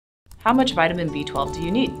How much vitamin B12 do you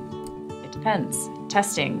need? It depends.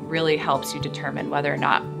 Testing really helps you determine whether or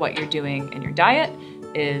not what you're doing in your diet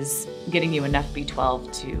is getting you enough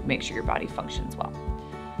B12 to make sure your body functions well.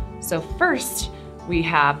 So first, we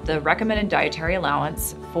have the recommended dietary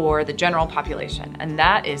allowance for the general population, and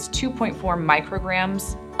that is 2.4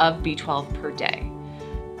 micrograms of B12 per day.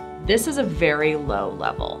 This is a very low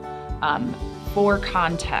level. For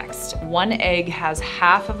context, one egg has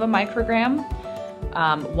half of a microgram.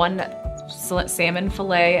 One salmon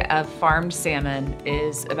fillet of farmed salmon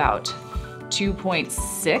is about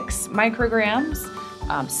 2.6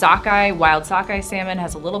 micrograms. Sockeye, wild sockeye salmon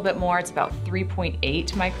has a little bit more, it's about 3.8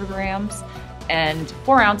 micrograms. And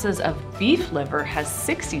 4 ounces of beef liver has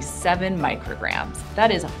 67 micrograms.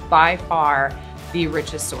 That is by far the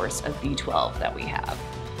richest source of B12 that we have.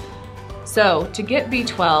 So to get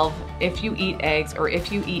B12, if you eat eggs or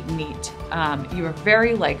if you eat meat, you are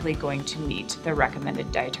very likely going to meet the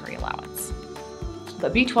recommended dietary allowance.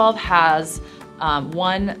 But B12 has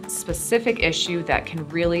one specific issue that can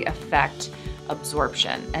really affect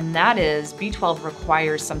absorption, and that is B12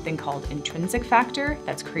 requires something called intrinsic factor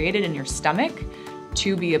that's created in your stomach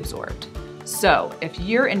to be absorbed. So if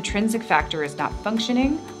your intrinsic factor is not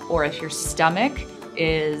functioning, or if your stomach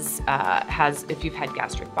is if you've had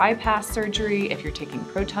gastric bypass surgery, if you're taking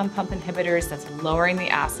proton pump inhibitors that's lowering the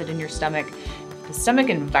acid in your stomach, if the stomach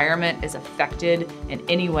environment is affected in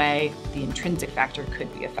any way, the intrinsic factor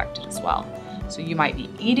could be affected as well. So you might be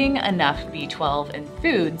eating enough B12 in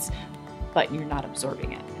foods, but you're not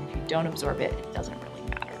absorbing it. And if you don't absorb it, it doesn't really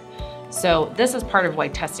matter. So this is part of why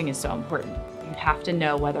testing is so important. You have to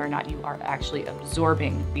know whether or not you are actually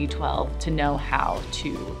absorbing B12 to know how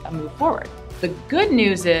to move forward. The good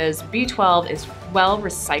news is B12 is well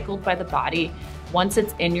recycled by the body. Once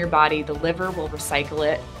it's in your body, the liver will recycle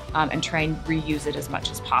it and try and reuse it as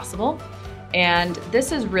much as possible. And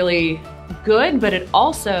this is really good, but it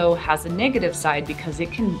also has a negative side because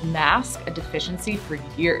it can mask a deficiency for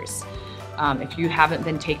years. If you haven't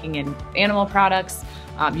been taking in animal products,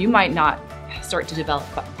 you might not start to develop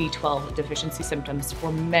B12 deficiency symptoms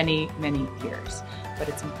for many, many years. But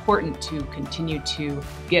it's important to continue to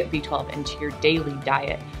get B12 into your daily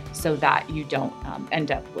diet so that you don't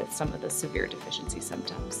end up with some of the severe deficiency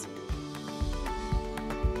symptoms.